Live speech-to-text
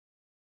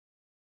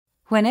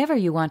Whenever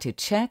you want to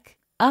check,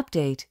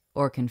 update,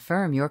 or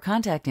confirm your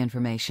contact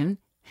information,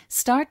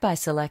 start by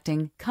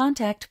selecting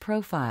Contact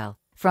Profile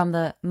from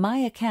the My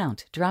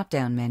Account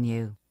drop-down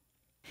menu.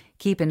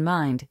 Keep in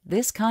mind,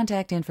 this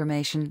contact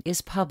information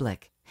is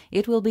public.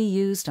 It will be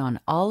used on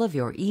all of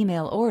your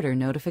email order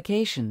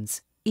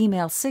notifications,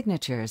 email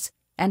signatures,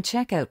 and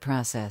checkout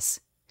process,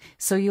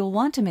 so you'll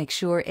want to make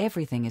sure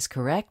everything is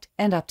correct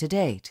and up to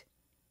date.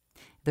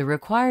 The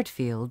required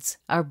fields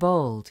are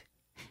bold.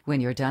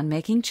 When you're done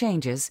making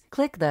changes,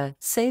 click the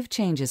Save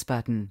Changes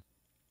button.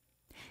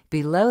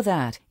 Below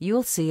that,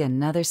 you'll see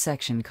another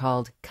section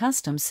called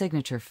Custom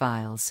Signature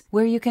Files,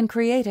 where you can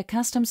create a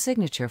custom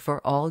signature for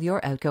all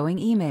your outgoing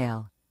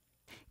email.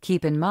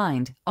 Keep in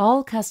mind,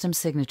 all custom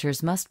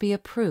signatures must be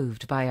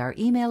approved by our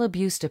Email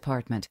Abuse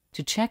Department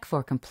to check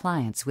for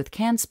compliance with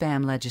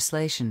CAN-SPAM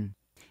legislation.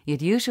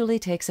 It usually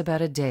takes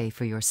about a day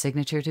for your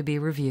signature to be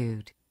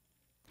reviewed.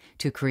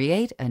 To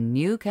create a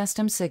new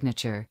custom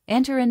signature,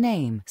 enter a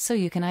name so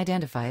you can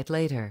identify it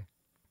later.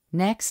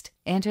 Next,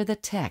 enter the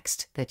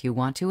text that you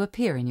want to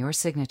appear in your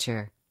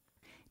signature.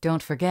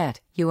 Don't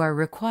forget, you are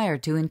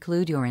required to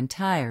include your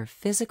entire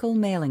physical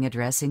mailing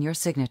address in your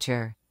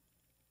signature.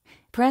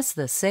 Press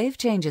the Save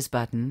Changes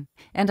button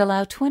and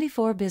allow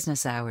 24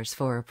 business hours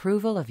for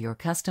approval of your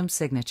custom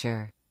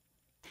signature.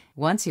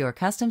 Once your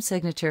custom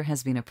signature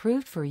has been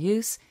approved for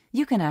use,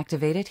 you can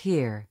activate it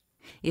here.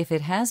 If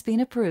it has been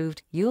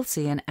approved, you'll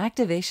see an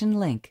activation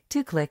link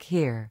to click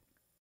here.